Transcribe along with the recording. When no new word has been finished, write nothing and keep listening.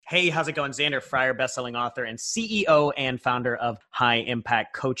Hey, how's it going? Xander Fryer, bestselling author and CEO and founder of High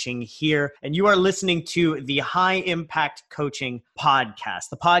Impact Coaching here. And you are listening to the High Impact Coaching Podcast,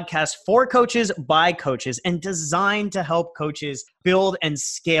 the podcast for coaches by coaches and designed to help coaches build and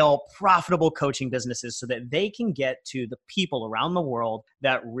scale profitable coaching businesses so that they can get to the people around the world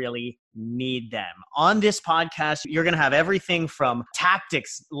that really need them. On this podcast, you're going to have everything from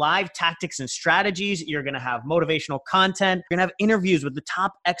tactics, live tactics and strategies. You're going to have motivational content. You're going to have interviews with the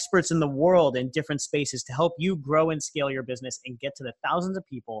top experts in the world in different spaces to help you grow and scale your business and get to the thousands of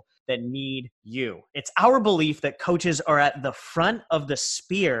people that need you. It's our belief that coaches are at the front of the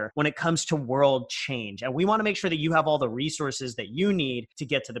spear when it comes to world change. And we want to make sure that you have all the resources that you need to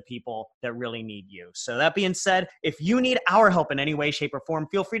get to the people that really need you. So that being said, if you need our help in any way, shape, or form,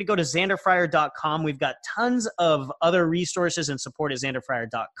 feel free to go to xanderfryer.com. We've got tons of other resources and support at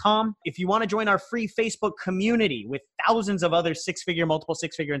xanderfryer.com. If you want to join our free Facebook community with thousands of other six-figure, multiple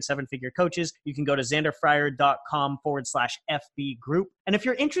six-figure, and seven-figure coaches, you can go to xanderfryer.com/FB group. And if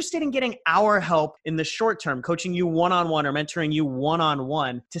you're interested in getting our help in the short term, coaching you one-on-one or mentoring you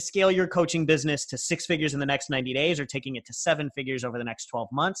one-on-one to scale your coaching business to six figures in the next 90 days or taking it to seven figures over the next 12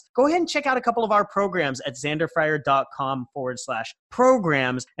 months, go ahead and check out a couple of our programs at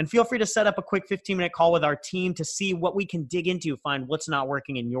xanderfryer.com/programs. And feel free to set up a quick 15-minute call with our team to see what we can dig into, find what's not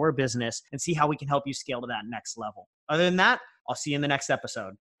working in your business, and see how we can help you scale to that next level. Other than that, I'll see you in the next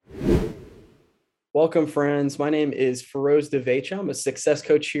episode. Welcome, friends. My name is Feroz Devecha. I'm a success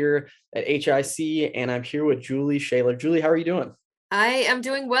coach here at HIC, and I'm here with Julie Shaler. Julie, how are you doing? I am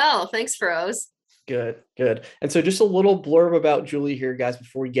doing well. Thanks, Feroz. Good. And so just a little blurb about Julie here, guys,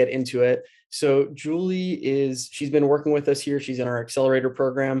 before we get into it. So Julie she's been working with us here. She's in our accelerator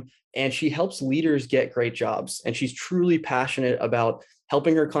program, and she helps leaders get great jobs. And she's truly passionate about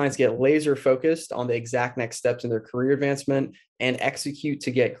helping her clients get laser focused on the exact next steps in their career advancement and execute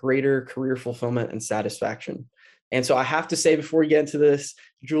to get greater career fulfillment and satisfaction. And so I have to say, before we get into this,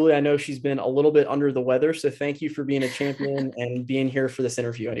 Julie, I know she's been a little bit under the weather. So thank you for being a champion and being here for this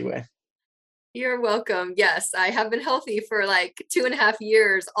interview anyway. You're welcome. Yes, I have been healthy for like 2.5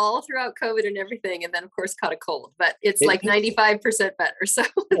 years, all throughout COVID and everything. And then, of course, caught a cold, but it's like 95% better. So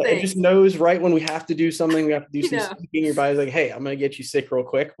it just knows right when we have to do something, we have to do some speaking. Your body's like, hey, I'm going to get you sick real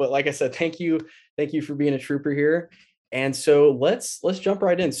quick. But like I said, thank you for being a trooper here. And so let's jump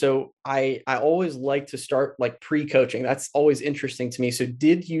right in. So I always like to start like pre-coaching. That's always interesting to me. So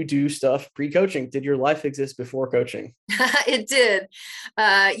did you do stuff pre-coaching? Did your life exist before coaching? It did.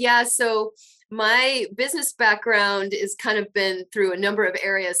 Yeah. So my business background is kind of been through a number of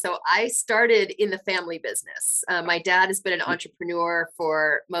areas. So I started in the family business. My dad has been an entrepreneur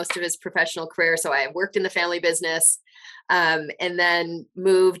for most of his professional career. So I worked in the family business and then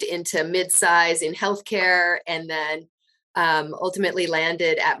moved into mid-size in healthcare and then ultimately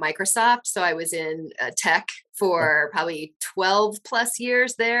landed at Microsoft. So I was in tech for probably 12 plus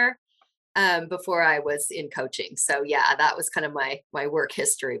years there before I was in coaching. So yeah, that was kind of my work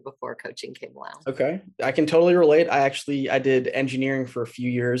history before coaching came along. Okay. I can totally relate. I did engineering for a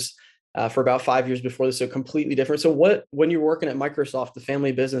few years, for about 5 years before this. So completely different. So when you're working at Microsoft, the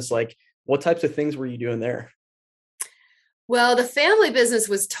family business, like what types of things were you doing there? Well, the family business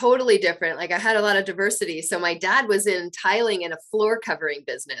was totally different. Like I had a lot of diversity. So my dad was in tiling and a floor covering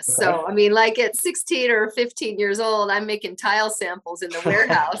business. Okay. So, I mean, like at 16 or 15 years old, I'm making tile samples in the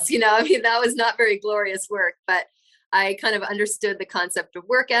warehouse, that was not very glorious work, but I kind of understood the concept of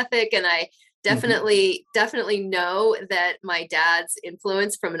work ethic. And I definitely know that my dad's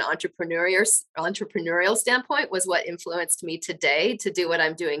influence from an entrepreneurial standpoint was what influenced me today to do what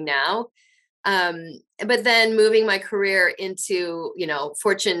I'm doing now. But then moving my career into,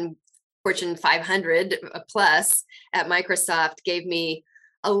 Fortune 500 plus at Microsoft gave me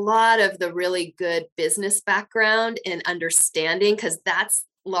a lot of the really good business background and understanding, because that's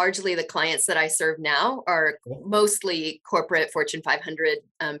largely the clients that I serve now are mostly corporate Fortune 500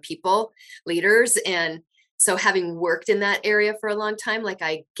 people, leaders. And so having worked in that area for a long time, like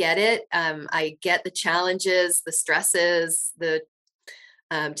I get it. I get the challenges, the stresses, the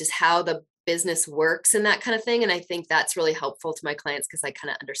just how the business works and that kind of thing. And I think that's really helpful to my clients because I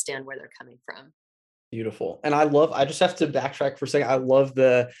kind of understand where they're coming from. Beautiful. And I just have to backtrack for a second. I love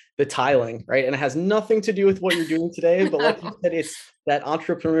the tiling, right? And it has nothing to do with what you're doing today, but like you said, it's that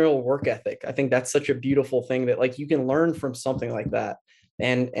entrepreneurial work ethic. I think that's such a beautiful thing that like you can learn from something like that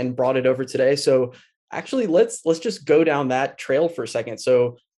and brought it over today. So actually let's just go down that trail for a second.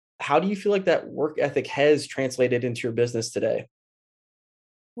 So how do you feel like that work ethic has translated into your business today?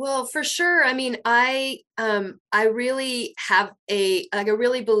 Well, for sure. I mean, I really have I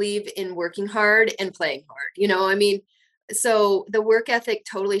really believe in working hard and playing hard. I mean, So the work ethic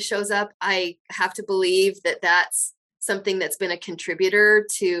totally shows up. I have to believe that that's something that's been a contributor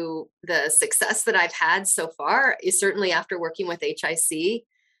to the success that I've had so far, is certainly after working with HIC.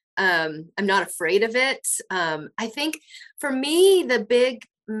 I'm not afraid of it. I think for me, the big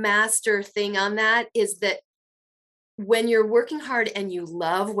master thing on that is that when you're working hard and you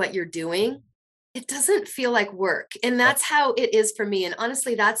love what you're doing, it doesn't feel like work. And that's how it is for me. And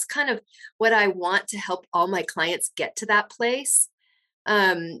honestly, that's kind of what I want to help all my clients get to that place.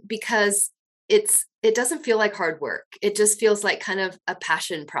 Because it doesn't feel like hard work. It just feels like kind of a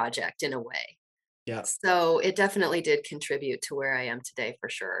passion project in a way. Yeah. So it definitely did contribute to where I am today for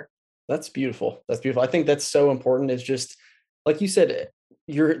sure. That's beautiful. That's beautiful. I think that's so important. Is just like you said,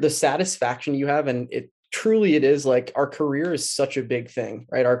 the satisfaction you have, and it is like our career is such a big thing,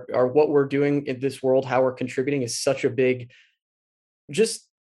 right? Our what we're doing in this world, how we're contributing is such a big just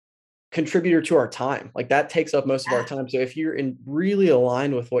contributor to our time. Like that takes up most of our time. So if you're really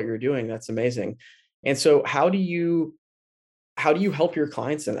aligned with what you're doing, that's amazing. And so how do you help your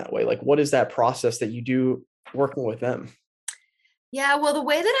clients in that way? Like what is that process that you do working with them? Yeah, well, the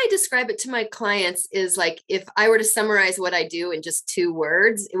way that I describe it to my clients is like, if I were to summarize what I do in just 2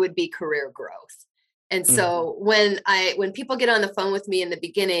 words, it would be career growth. And so when people get on the phone with me in the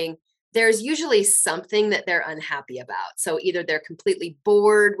beginning, there's usually something that they're unhappy about. So either they're completely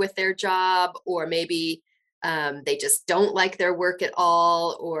bored with their job, or maybe they just don't like their work at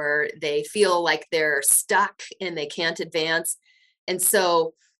all, or they feel like they're stuck and they can't advance. And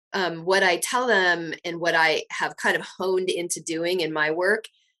so what I tell them, and what I have kind of honed into doing in my work,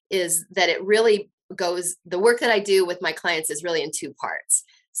 is that the work that I do with my clients is really in 2 parts.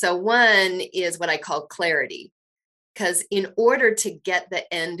 So one is what I call clarity, because in order to get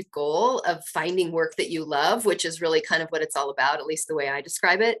the end goal of finding work that you love, which is really kind of what it's all about, at least the way I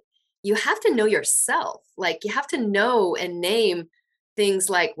describe it, you have to know yourself. Like you have to know and name things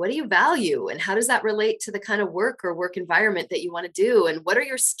like, what do you value? And how does that relate to the kind of work or work environment that you want to do? And what are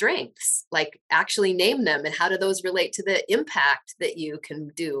your strengths? Like actually name them. And how do those relate to the impact that you can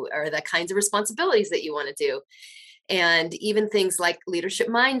do, or the kinds of responsibilities that you want to do? And even things like leadership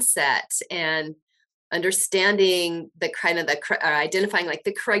mindset, and understanding identifying like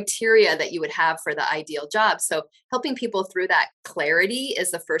the criteria that you would have for the ideal job. So helping people through that clarity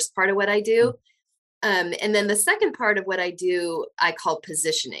is the first part of what I do. And then the second part of what I do, I call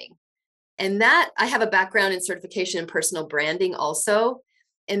positioning. And that I have a background in certification and personal branding also.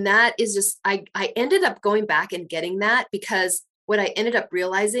 And that is just, I ended up going back and getting that because what I ended up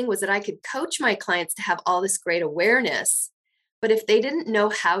realizing was that I could coach my clients to have all this great awareness. But if they didn't know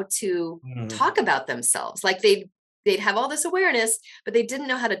how to talk about themselves, like they'd have all this awareness, but they didn't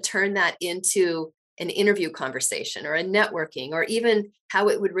know how to turn that into an interview conversation or a networking, or even how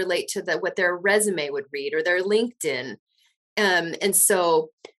it would relate to what their resume would read or their LinkedIn. And so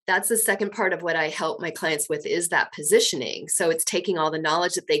that's the second part of what I help my clients with, is that positioning. So it's taking all the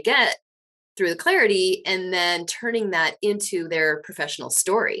knowledge that they get through the clarity and then turning that into their professional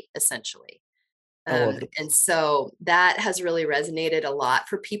story, essentially. And so that has really resonated a lot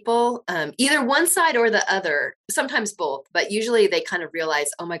for people, either one side or the other, sometimes both, but usually they kind of realize,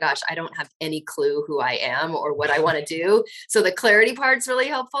 oh my gosh, I don't have any clue who I am or what I want to do. So the clarity part's really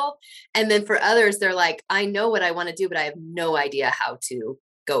helpful. And then for others, they're like, I know what I want to do, but I have no idea how to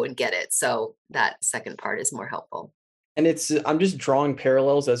go and get it. So that second part is more helpful. And I'm just drawing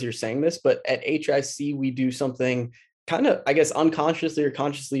parallels as you're saying this, but at HIC, we do something kind of, I guess, unconsciously or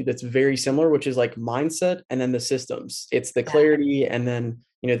consciously that's very similar, which is like mindset and then the systems. It's the clarity and then,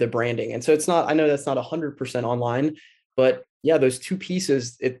 the branding. And so it's not, I know that's not 100% online, but yeah, those 2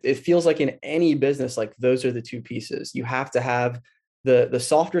 pieces, it feels like in any business, like those are the 2 pieces. You have to have the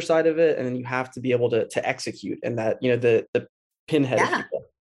softer side of it, and then you have to be able to execute, and that, the pinhead. Yeah.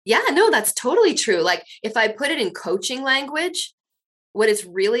 Yeah, no, that's totally true. Like if I put it in coaching language, what it's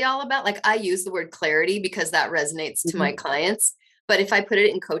really all about, like I use the word clarity because that resonates to my clients. But if I put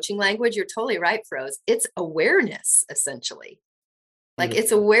it in coaching language, you're totally right, Froze. It's awareness, essentially. Like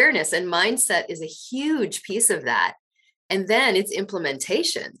it's awareness, and mindset is a huge piece of that. And then it's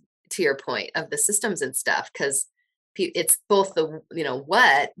implementation, to your point, of the systems and stuff, because it's both the,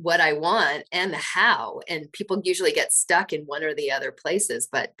 what I want and the how. And people usually get stuck in one or the other places,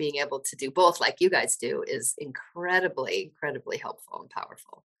 but being able to do both like you guys do is incredibly, incredibly helpful and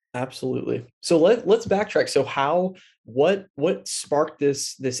powerful. Absolutely. So let's backtrack. So what sparked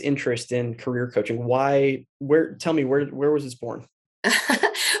this interest in career coaching? Tell me, where was this born?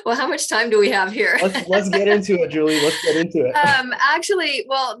 Well, how much time do we have here? Let's get into it, Julie. Let's get into it. Actually,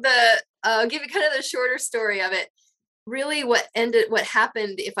 well, I'll give you kind of the shorter story of it. really what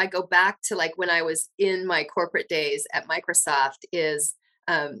happened, if I go back to like when I was in my corporate days at Microsoft, is,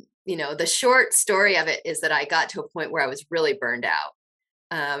 the short story of it is that I got to a point where I was really burned out.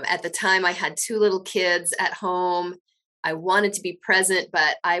 At the time, I had 2 little kids at home. I wanted to be present,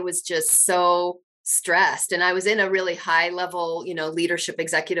 but I was just so stressed, and I was in a really high level, leadership,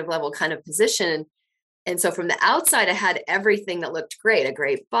 executive level kind of position. And so from the outside, I had everything that looked great, a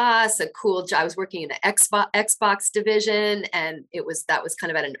great boss, a cool job. I was working in the Xbox division, and that was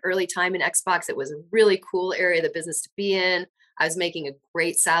kind of at an early time in Xbox. It was a really cool area of the business to be in. I was making a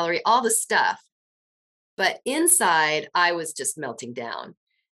great salary, all the stuff. But inside, I was just melting down.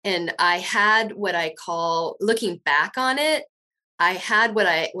 And I had what I call, looking back on it, I had what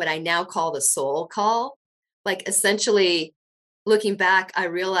I now call the soul call. Like, essentially, looking back, I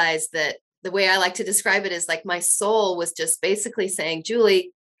realized that the way I like to describe it is like my soul was just basically saying,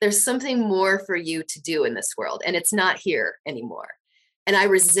 Julie, there's something more for you to do in this world, and it's not here anymore. And I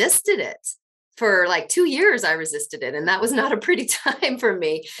resisted it for like 2 years. I resisted it, and that was not a pretty time for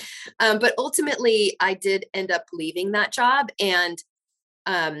me. But ultimately, I did end up leaving that job, and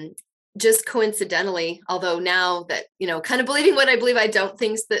just coincidentally, although now that, kind of believing what I believe, I don't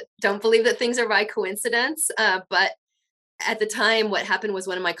believe that things are by coincidence. But at the time, what happened was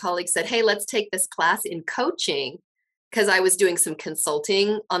one of my colleagues said, hey, let's take this class in coaching, because I was doing some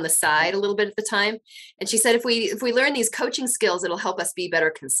consulting on the side a little bit at the time. And she said, if we learn these coaching skills, it'll help us be better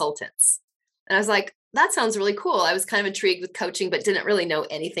consultants. And I was like, that sounds really cool. I was kind of intrigued with coaching, but didn't really know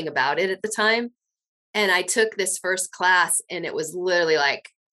anything about it at the time. And I took this first class, and it was literally like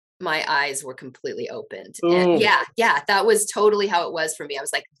my eyes were completely opened. Ooh. And yeah, that was totally how it was for me. I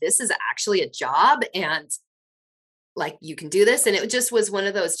was like, this is actually a job, and like, you can do this. And it just was one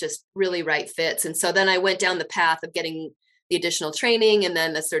of those just really right fits. And so then I went down the path of getting the additional training and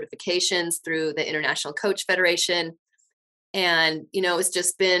then the certifications through the International Coach Federation. And, it's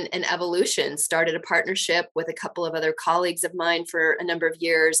just been an evolution. Started a partnership with a couple of other colleagues of mine for a number of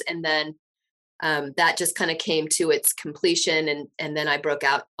years. And then that just kind of came to its completion. And then I broke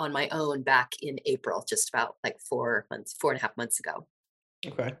out on my own back in April, just about like 4.5 months ago.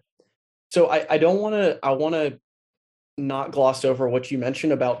 Okay. So I want to not gloss over what you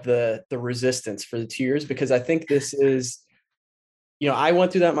mentioned about the resistance for the 2 years, because I think this is, I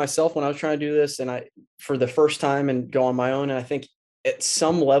went through that myself when I was trying to do this, and for the first time, and go on my own. And I think at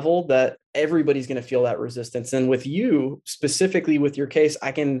some level that everybody's going to feel that resistance. And with you specifically, with your case,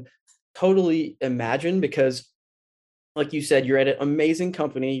 I can totally imagine, because like you said, you're at an amazing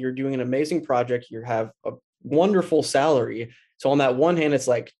company, you're doing an amazing project, you have a wonderful salary. So on that one hand, it's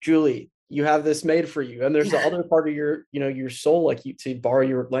like, Julie, you have this made for you. And there's the other part of your, your soul, like, you, to borrow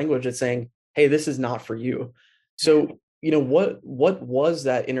your language, it's saying, hey, this is not for you. So, what was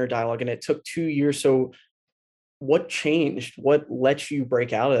that inner dialogue? And it took 2 years. So what changed? What let you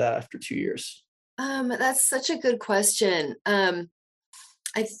break out of that after 2 years? That's such a good question.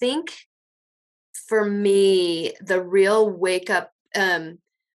 I think for me, the real wake up,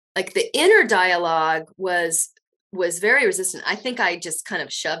 like the inner dialogue was very resistant. I think I just kind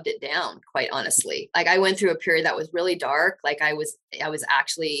of shoved it down, quite honestly. Like, I went through a period that was really dark. Like, I was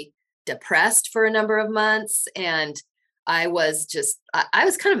actually depressed for a number of months, and I was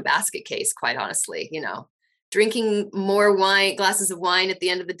kind of a basket case, quite honestly, drinking more glasses of wine at the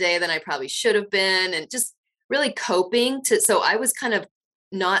end of the day than I probably should have been, and just really coping so I was kind of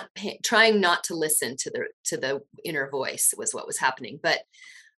trying not to listen to the inner voice was what was happening. But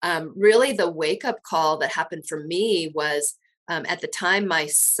really the wake up call that happened for me was, at the time my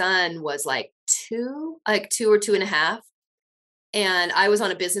son was like 2 or 2.5. And I was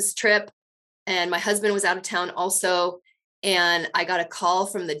on a business trip, and my husband was out of town also. And I got a call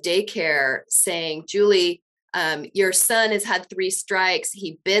from the daycare saying, Julie, your son has had 3 strikes.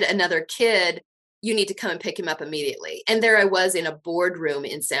 He bit another kid. You need to come and pick him up immediately. And there I was in a boardroom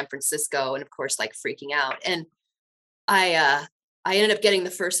in San Francisco, and of course, like, freaking out. And I ended up getting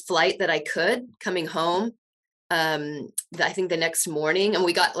the first flight that I could coming home. I think the next morning, and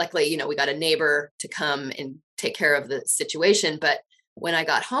we got, luckily, we got a neighbor to come and take care of the situation. But when I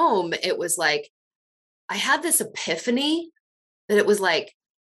got home, it was like, I had this epiphany that it was like,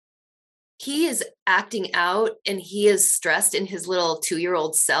 he is acting out and he is stressed in his little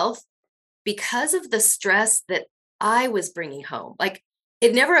 2-year-old self because of the stress that I was bringing home. Like,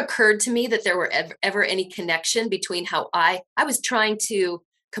 it never occurred to me that there were ever any connection between how I was trying to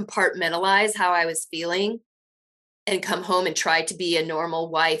compartmentalize how I was feeling and come home and try to be a normal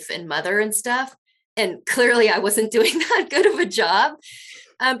wife and mother and stuff. And clearly I wasn't doing that good of a job,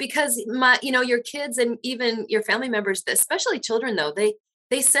 because your kids and even your family members, especially children though,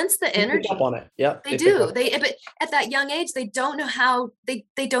 They sense the They pick energy. up on it. Yeah, They pick do. up. But at that young age, they don't know how they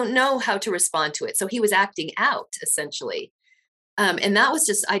don't know how to respond to it. So he was acting out essentially. And that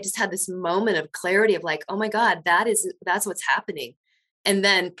was I just had this moment of clarity of like, oh my God, that's what's happening. And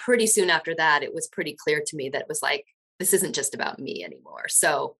then pretty soon after that, it was pretty clear to me that it was like, this isn't just about me anymore.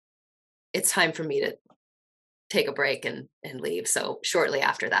 So it's time for me to take a break and leave. So shortly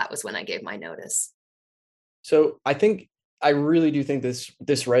after that was when I gave my notice. So I really do think this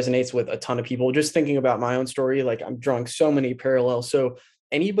resonates with a ton of people. Just thinking about my own story, like I'm drawing so many parallels. So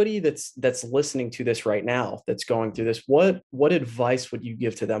anybody that's listening to this right now, that's going through this, what advice would you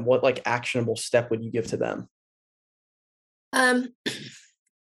give to them? What like actionable step would you give to them?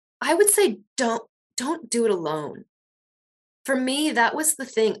 I would say don't do it alone. For me, that was the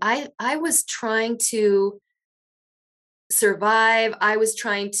thing. I was trying to survive. I was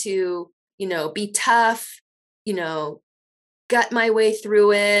trying to, be tough, gut my way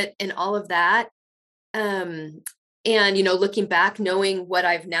through it and all of that. And, looking back, knowing what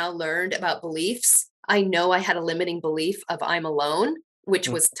I've now learned about beliefs, I know I had a limiting belief of I'm alone, which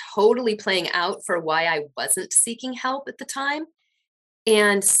was totally playing out for why I wasn't seeking help at the time.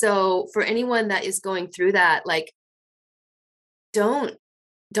 And so for anyone that is going through that, like, don't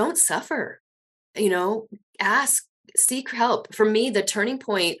suffer, seek help. For me, the turning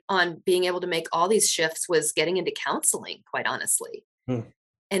point on being able to make all these shifts was getting into counseling, quite honestly. Hmm.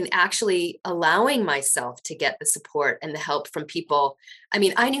 And actually allowing myself to get the support and the help from people. I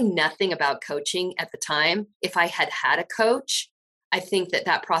mean, I knew nothing about coaching at the time. If I had had a coach, I think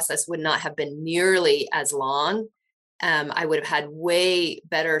that process would not have been nearly as long. I would have had way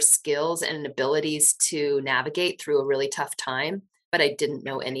better skills and abilities to navigate through a really tough time, but I didn't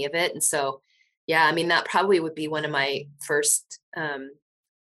know any of it. And so, yeah, I mean, that probably would be one of my first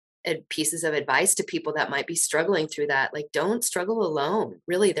pieces of advice to people that might be struggling through that. Like, don't struggle alone.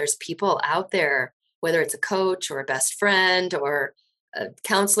 Really, there's people out there, whether it's a coach or a best friend or a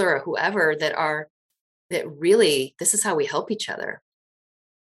counselor or whoever, that really, this is how we help each other.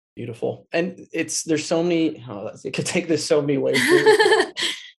 Beautiful. And there's so many, it could take this so many ways.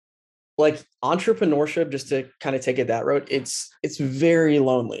 Like entrepreneurship, just to kind of take it that road, it's very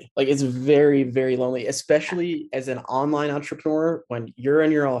lonely. Like it's very, very lonely, especially as an online entrepreneur, when you're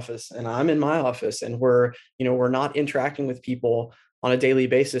in your office and I'm in my office and we're not interacting with people on a daily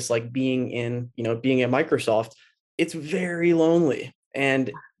basis, like being at Microsoft, it's very lonely.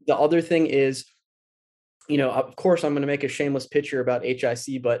 And the other thing is, of course, I'm going to make a shameless pitch here about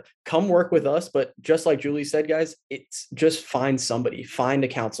HIC, but come work with us. But just like Julie said, guys, it's just find somebody, find a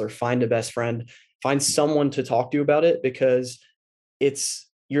counselor, find a best friend, find someone to talk to about it, because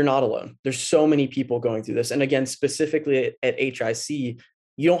you're not alone. There's so many people going through this. And again, specifically at HIC,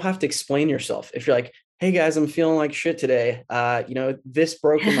 you don't have to explain yourself. If you're like, hey guys, I'm feeling like shit today. This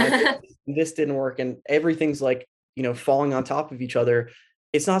broke in my business, this didn't work, and everything's like, falling on top of each other.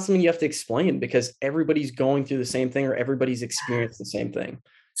 It's not something you have to explain, because everybody's going through the same thing, or everybody's experienced the same thing.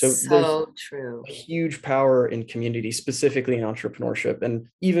 So there's true. a huge power in community, specifically in entrepreneurship, and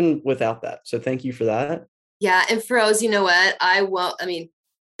even without that. So thank you for that. Yeah. And Feroz, you know what?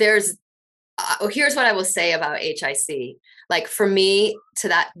 Here's what I will say about HIC. Like for me, to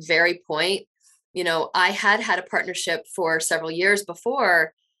that very point, I had a partnership for several years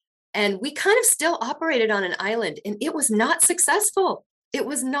before, and we kind of still operated on an island, and it was not successful. It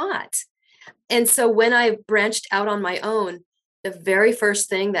was not. And so when I branched out on my own, the very first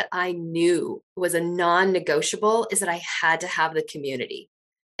thing that I knew was a non-negotiable is that I had to have the community.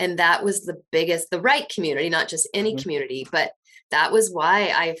 And that was the right community, not just any community, but that was why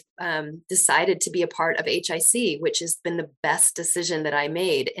I've decided to be a part of HIC, which has been the best decision that I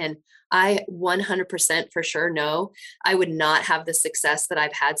made. And I 100% for sure know I would not have the success that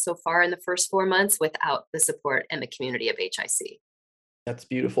I've had so far in the first 4 months without the support and the community of HIC. That's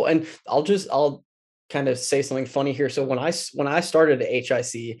beautiful. And I'll kind of say something funny here. So when I started at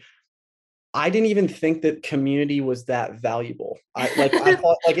HIC, I didn't even think that community was that valuable. I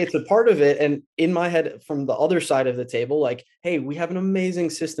thought like it's a part of it. And in my head, from the other side of the table, like, hey, we have an amazing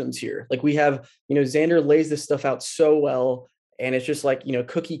systems here. Like we have, Xander lays this stuff out so well, and it's just like,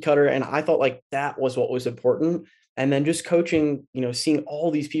 cookie cutter. And I thought like that was what was important. And then just coaching, seeing all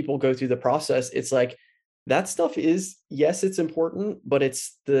these people go through the process, it's like, that stuff is, yes, it's important, but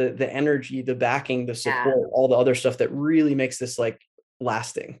it's the energy, the backing, the support, all the other stuff that really makes this like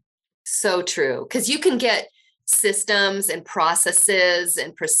lasting. So true. Because you can get systems and processes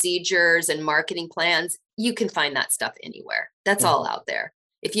and procedures and marketing plans. You can find that stuff anywhere. That's all out there.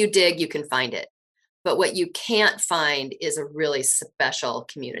 If you dig, you can find it. But what you can't find is a really special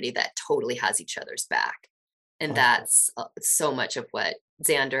community that totally has each other's back. And that's so much of what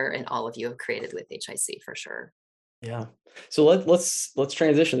Xander and all of you have created with HIC for sure. Yeah. So let's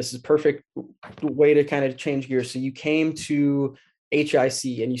transition. This is a perfect way to kind of change gears. So you came to HIC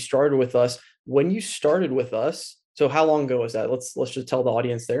and you started with us. When you started with us, so how long ago was that? Let's just tell the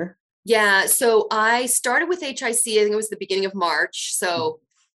audience there. Yeah. So I started with HIC, I think it was the beginning of March. So,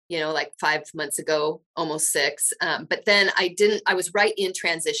 like 5 months ago, almost 6. But then I was right in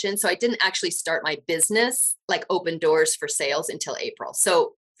transition. So I didn't actually start my business, like open doors for sales, until April.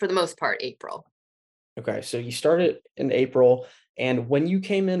 So for the most part, April. Okay. So you started in April. And when you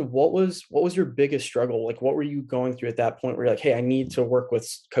came in, what was your biggest struggle? Like, what were you going through at that point where you're like, hey, I need to work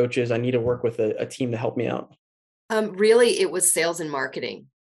with coaches. I need to work with a team to help me out? Really, it was sales and marketing.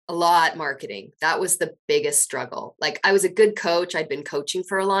 A lot marketing. That was the biggest struggle. Like, I was a good coach. I'd been coaching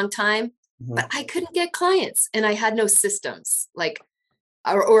for a long time, but I couldn't get clients and I had no systems, like,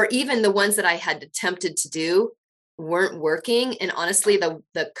 or even the ones that I had attempted to do weren't working. And honestly,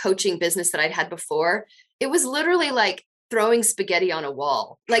 the coaching business that I'd had before, it was literally like throwing spaghetti on a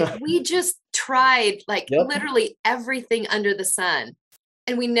wall. Like, we just tried like literally everything under the sun.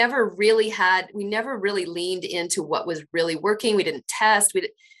 And we never really leaned into what was really working. We didn't test.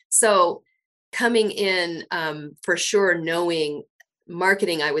 So coming in, for sure, knowing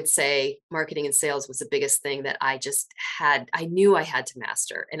marketing, I would say marketing and sales was the biggest thing that I knew I had to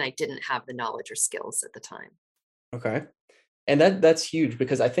master, and I didn't have the knowledge or skills at the time. Okay. And that's huge,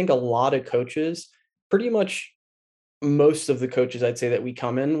 because I think a lot of coaches, pretty much most of the coaches I'd say that we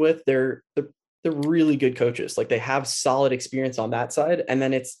come in with, they're really good coaches. Like, they have solid experience on that side. And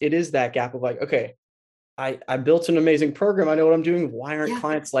then it is that gap of like, okay, I built an amazing program. I know what I'm doing. Why aren't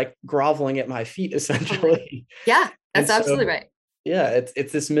clients like groveling at my feet, essentially? Yeah, that's absolutely right. Yeah,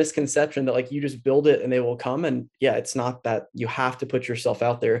 it's this misconception that like you just build it and they will come. And yeah, it's not that. You have to put yourself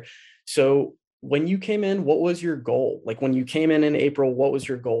out there. So when you came in, what was your goal? Like, when you came in April, what was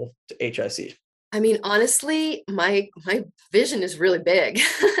your goal to HIC? I mean, honestly, my vision is really big.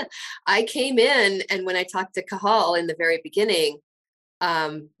 I came in, and when I talked to Kahal in the very beginning,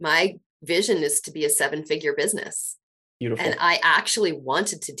 my vision is to be a 7-figure business. Beautiful. And I actually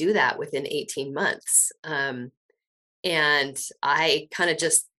wanted to do that within 18 months. And I kind of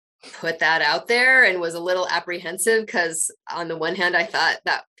just put that out there and was a little apprehensive because on the one hand, I thought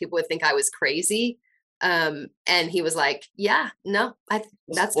that people would think I was crazy. And he was like, yeah, no,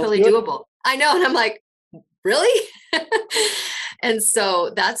 that's totally doable. I know. And I'm like, really? And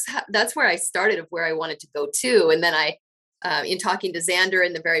so that's where I started, of where I wanted to go to. And then in talking to Xander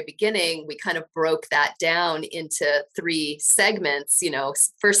in the very beginning, we kind of broke that down into 3 segments,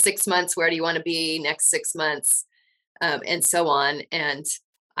 first 6 months, where do you want to be? Next 6 months, and so on. And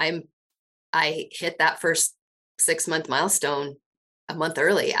I hit that first 6-month milestone a month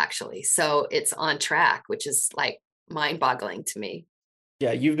early, actually. So it's on track, which is like mind-boggling to me.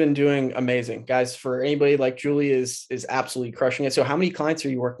 Yeah, you've been doing amazing, guys. For anybody, like Julie is absolutely crushing it. So how many clients are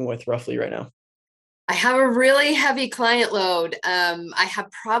you working with roughly right now? I have a really heavy client load. I have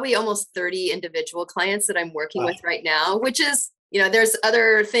probably almost 30 individual clients that I'm working with right now, which is, there's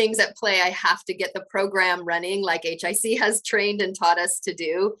other things at play. I have to get the program running, like HIC has trained and taught us to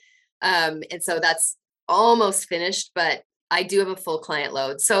do. And so that's almost finished, but I do have a full client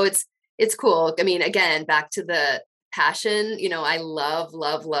load. So it's cool. I mean, again, back to the passion, I love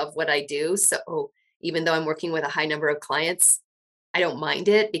what I do. So even though I'm working with a high number of clients, I don't mind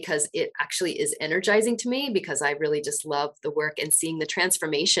it, because it actually is energizing to me, because I really just love the work and seeing the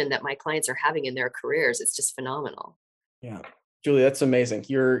transformation that my clients are having in their careers. It's just phenomenal. Yeah. Julie, that's amazing.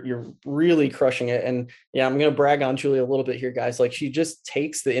 You're really crushing it. And yeah, I'm going to brag on Julie a little bit here, guys. Like, she just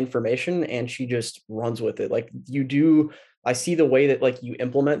takes the information and she just runs with it. Like you do. I see the way that like you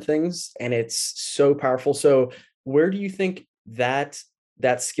implement things, and it's so powerful. So where do you think that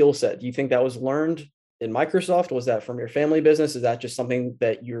skill set, do you think that was learned in Microsoft? Was that from your family business? Is that just something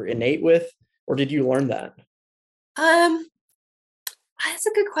that you're innate with, or did you learn that? That's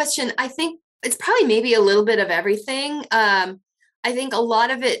a good question. I think it's probably maybe a little bit of everything. I think a lot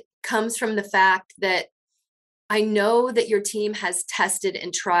of it comes from the fact that I know that your team has tested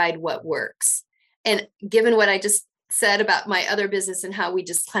and tried what works. And given what I just said about my other business and how we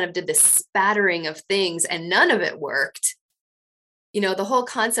just kind of did this spattering of things and none of it worked, the whole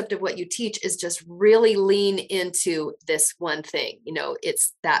concept of what you teach is just really lean into this one thing.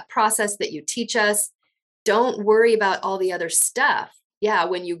 It's that process that you teach us. Don't worry about all the other stuff. Yeah,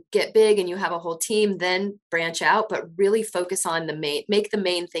 when you get big and you have a whole team, then branch out, but really focus on make the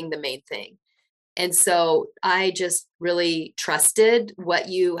main thing the main thing. And so I just really trusted what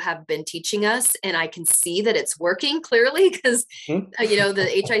you have been teaching us. And I can see that it's working clearly, because,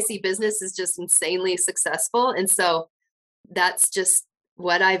 the HIC business is just insanely successful. And so that's just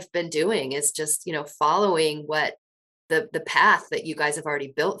what I've been doing is just, following what the path that you guys have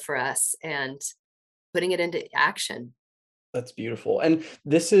already built for us and putting it into action. That's beautiful. And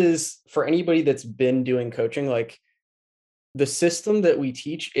this is for anybody that's been doing coaching, like the system that we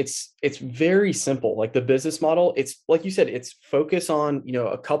teach, it's very simple. Like the business model, it's like you said, it's focus on,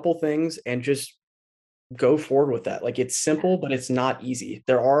 a couple things and just go forward with that. Like it's simple, but it's not easy.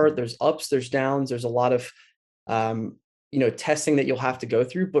 There's ups, there's downs, there's a lot of testing that you'll have to go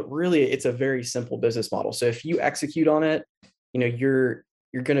through, but really it's a very simple business model. So if you execute on it, you're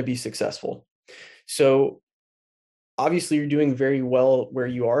going to be successful. So obviously you're doing very well where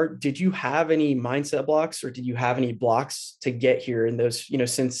you are. Did you have any mindset blocks, or did you have any blocks to get here in those,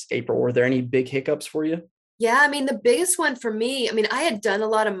 since April? Were there any big hiccups for you? Yeah, I mean, the biggest one for me, I had done a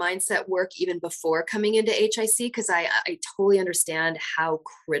lot of mindset work even before coming into HIC, because I totally understand how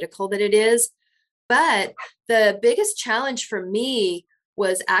critical that it is. But the biggest challenge for me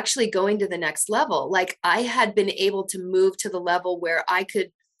was actually going to the next level. Like I had been able to move to the level where I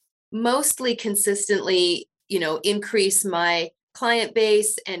could mostly consistently, increase my client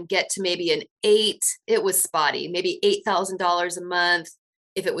base and get to maybe an 8. It was spotty, maybe $8,000 a month.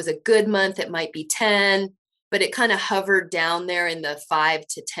 If it was a good month, it might be 10, but it kind of hovered down there in the 5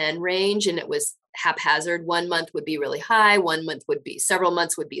 to 10 range. And it was haphazard. One month would be really high. One month would be, several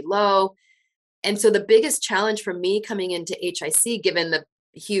months would be low. And so the biggest challenge for me coming into HIC, given the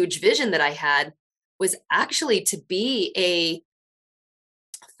huge vision that I had, was actually to be a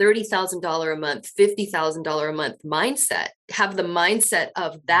 $30,000 a month, $50,000 a month mindset, have the mindset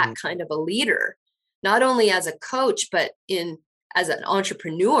of that kind of a leader, not only as a coach, but as an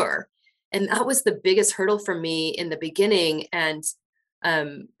entrepreneur. And that was the biggest hurdle for me in the beginning. And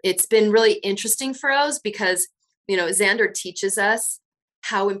it's been really interesting for us because, Xander teaches us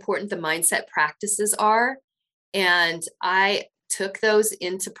how important the mindset practices are. And I took those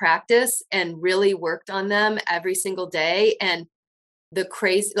into practice and really worked on them every single day. And the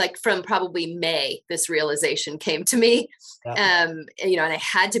crazy, like from probably May, this realization came to me. Yeah. And I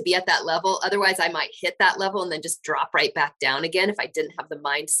had to be at that level. Otherwise I might hit that level and then just drop right back down again if I didn't have the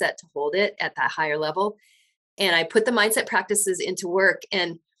mindset to hold it at that higher level. And I put the mindset practices into work.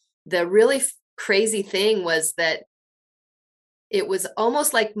 And the really crazy thing was that it was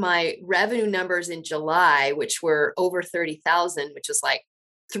almost like my revenue numbers in July, which were over 30,000, which was like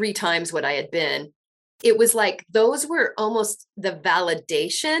 3 times what I had been. It was like those were almost the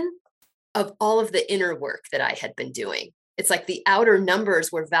validation of all of the inner work that I had been doing. It's like the outer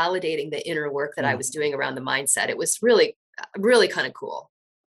numbers were validating the inner work that I was doing around the mindset. It was really, really kind of cool.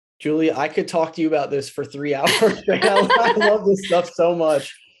 Julie, I could talk to you about this for 3 hours. I love this stuff so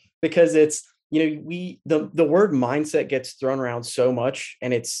much because it's, the word mindset gets thrown around so much,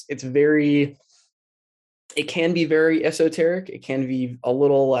 and it can be very esoteric. It can be a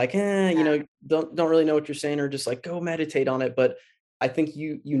little like, don't really know what you're saying, or just like go meditate on it. But I think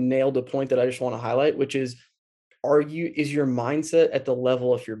you nailed a point that I just want to highlight, which is, is your mindset at the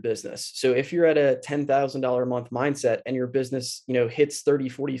level of your business? So if you're at a $10,000 a month mindset and your business, hits 30,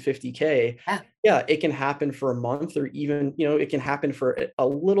 40, 50K, yeah, it can happen for a month, or even, it can happen for a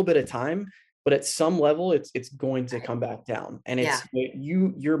little bit of time, but at some level it's going to come back down. And it's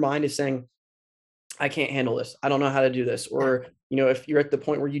your mind is saying, I can't handle this. I don't know how to do this. Or, if you're at the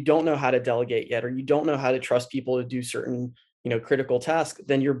point where you don't know how to delegate yet, or you don't know how to trust people to do certain, critical tasks,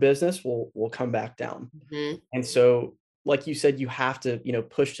 then your business will come back down. Mm-hmm. And so, like you said, you have to,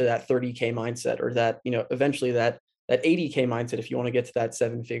 push to that 30K mindset, or that, eventually that 80K mindset, if you want to get to that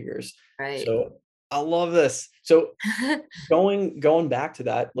 7 figures. Right. So I love this. So going back to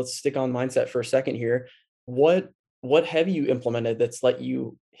that, let's stick on mindset for a second here. What have you implemented that's let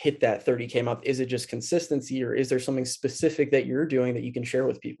you hit that 30K month? Is it just consistency, or is there something specific that you're doing that you can share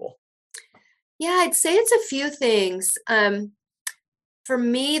with people? Yeah, I'd say it's a few things. For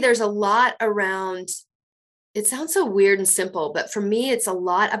me, there's a lot around, it sounds so weird and simple, but for me, it's a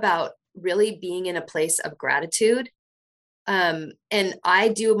lot about really being in a place of gratitude. And I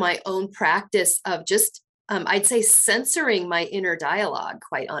do my own practice of just, I'd say, censoring my inner dialogue,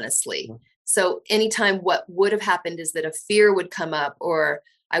 quite honestly. Mm-hmm. So anytime what would have happened is that a fear would come up, or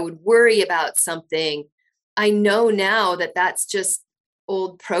I would worry about something, I know now that that's just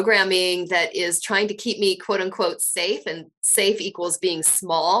old programming that is trying to keep me, quote unquote, safe, and safe equals being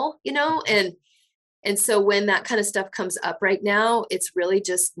small, and so when that kind of stuff comes up right now, it's really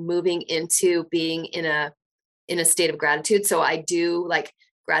just moving into being in a state of gratitude. So I do like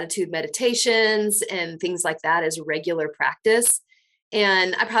gratitude meditations and things like that as regular practice.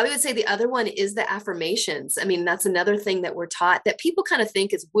 And I probably would say the other one is the affirmations. I mean, that's another thing that we're taught that people kind of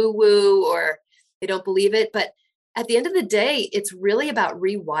think is woo-woo, or they don't believe it. But at the end of the day, it's really about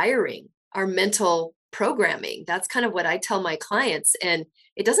rewiring our mental programming. That's kind of what I tell my clients. And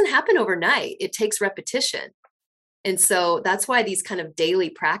it doesn't happen overnight. It takes repetition. And so that's why these kind of daily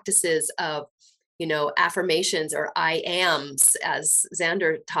practices of, affirmations or I ams, as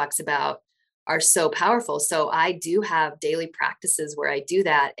Xander talks about, are so powerful. So I do have daily practices where I do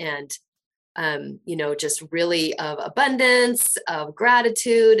that. And, just really of abundance, of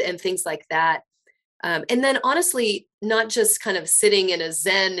gratitude and things like that. And then honestly, not just kind of sitting in a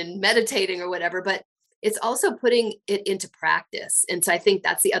Zen and meditating or whatever, but it's also putting it into practice. And so I think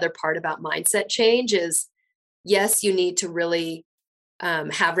that's the other part about mindset change is, yes, you need to really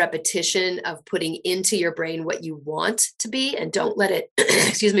have repetition of putting into your brain what you want to be, and don't let it,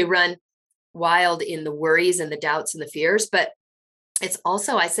 run wild in the worries and the doubts and the fears. But it's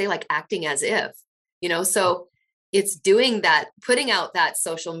also, I say, like acting as if, so it's doing that, putting out that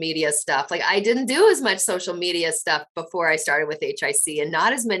social media stuff. Like I didn't do as much social media stuff before I started with HIC, and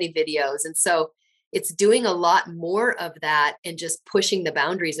not as many videos. And so it's doing a lot more of that and just pushing the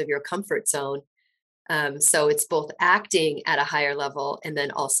boundaries of your comfort zone. So it's both acting at a higher level and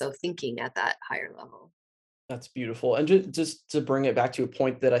then also thinking at that higher level. That's beautiful. And just to bring it back to a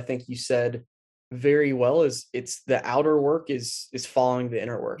point that I think you said very well, is it's the outer work is following the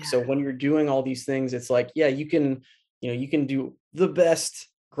inner work. Yeah. So when you're doing all these things, it's like, yeah, you can do the best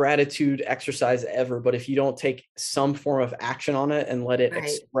gratitude exercise ever, but if you don't take some form of action on it and let it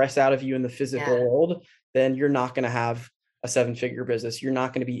express out of you in the physical world, then you're not going to have a 7-figure business. You're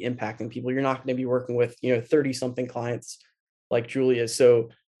not going to be impacting people. You're not going to be working with 30 something clients like Julie is. So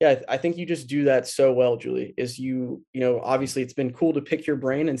yeah, I think you just do that so well, Julie. Is obviously it's been cool to pick your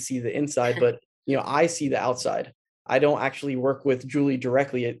brain and see the inside, but I see the outside. I don't actually work with Julie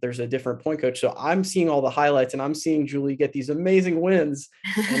directly. There's a different point coach. So I'm seeing all the highlights and I'm seeing Julie get these amazing wins.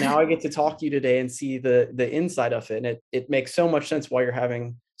 And now I get to talk to you today and see the inside of it. And it makes so much sense why you're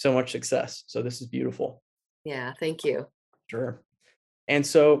having so much success. So this is beautiful. Yeah. Thank you. Sure. And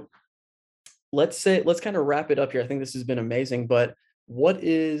so let's kind of wrap it up here. I think this has been amazing, but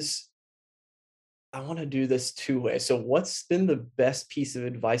I want to do this two ways. So what's been the best piece of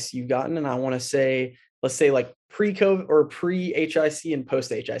advice you've gotten? And I want to say, let's say like pre-COVID or pre-HIC and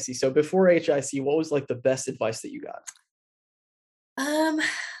post-HIC. So before HIC, what was like the best advice that you got?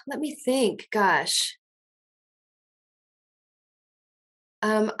 Let me think. Gosh.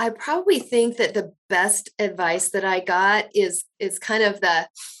 I probably think that the best advice that I got is kind of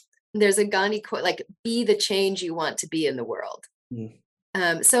there's a Gandhi quote, like, be the change you want to be in the world.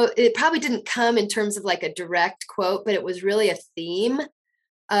 So it probably didn't come in terms of like a direct quote, but it was really a theme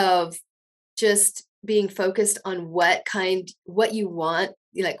of just being focused on what you want,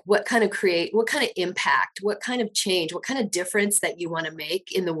 like what kind of impact, what kind of change, what kind of difference that you want to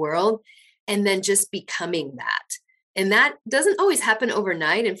make in the world, and then just becoming that. And that doesn't always happen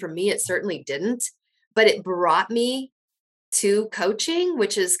overnight. And for me, it certainly didn't, but it brought me to coaching,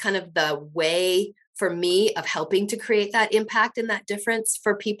 which is kind of the way for me of helping to create that impact and that difference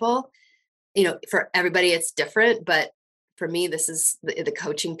for people. For everybody, it's different, but for me, this is the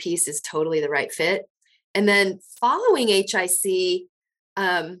coaching piece is totally the right fit. And then following HIC,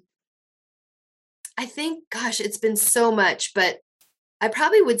 I think, gosh, it's been so much, but I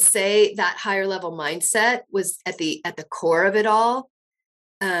probably would say that higher level mindset was at the core of it all.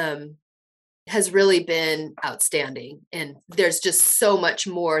 Has really been outstanding. And there's just so much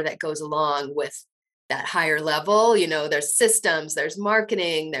more that goes along with that higher level. There's systems, there's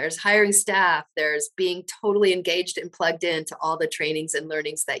marketing, there's hiring staff, there's being totally engaged and plugged into all the trainings and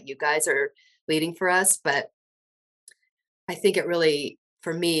learnings that you guys are leading for us. But I think it really,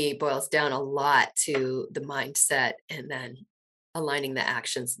 for me, boils down a lot to the mindset and then aligning the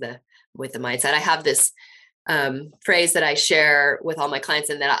actions with the mindset. I have this phrase that I share with all my clients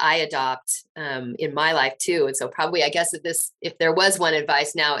and that I adopt in my life too. And so probably, I guess if there was one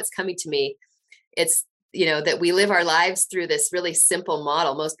advice now, it's coming to me. It's, that we live our lives through this really simple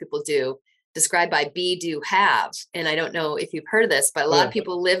model. Most people do, described by be, do, have. And I don't know if you've heard of this, but a lot of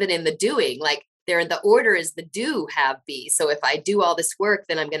people live it in the doing, like the order is the do, have, be. So if I do all this work,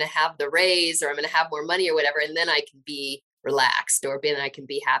 then I'm going to have the raise, or I'm going to have more money or whatever. And then I can be relaxed, or then I can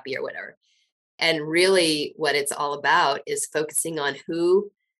be happy or whatever. And really what it's all about is focusing on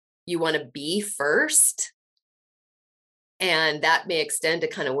who you want to be first. And that may extend to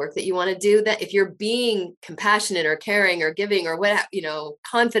kind of work that you want to do. That if you're being compassionate or caring or giving or what,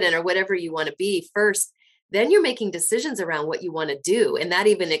 confident or whatever you want to be first, then you're making decisions around what you want to do. And that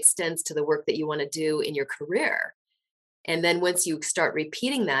even extends to the work that you want to do in your career. And then once you start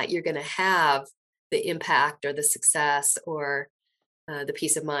repeating that, you're going to have the impact or the success or the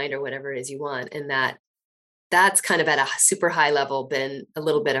peace of mind or whatever it is you want. And that that's kind of at a super high level been a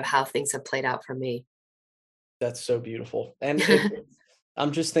little bit of how things have played out for me. That's so beautiful. And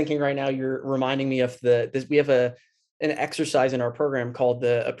I'm just thinking right now, you're reminding me of we have an exercise in our program called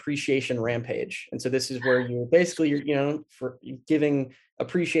the appreciation rampage. And so this is where you're for giving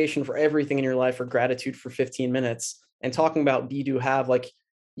appreciation for everything in your life, or gratitude for 15 minutes, and talking about be, do, have. Like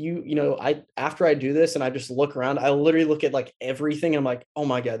after I do this and I just look around, I literally look at like everything and I'm like, oh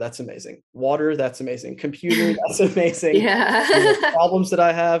my God, that's amazing. Water, that's amazing. Computer, that's amazing. Yeah. Problems that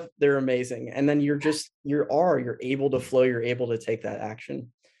I have, they're amazing. And then you're able to flow, you're able to take that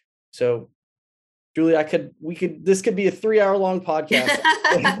action. So Julie, this could be a 3-hour long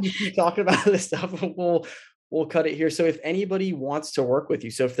podcast. We keep talking about this stuff. We'll cut it here. So if anybody wants to work with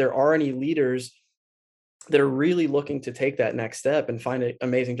you, so if there are any leaders that are really looking to take that next step and find an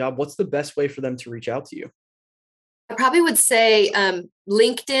amazing job, what's the best way for them to reach out to you? I probably would say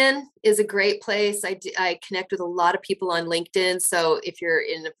LinkedIn is a great place. I connect with a lot of people on LinkedIn. So if you're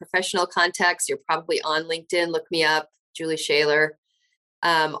in a professional context, you're probably on LinkedIn. Look me up, Julie Shaler.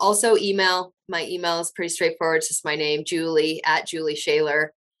 Also email. My email is pretty straightforward. It's just my name, Julie @JulieShaler.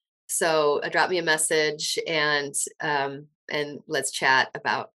 So drop me a message and let's chat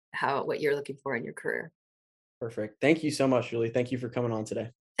about what you're looking for in your career. Perfect. Thank you so much, Julie. Thank you for coming on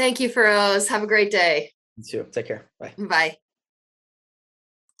today. Thank you, Feroz. Have a great day. You too. Take care. Bye. Bye.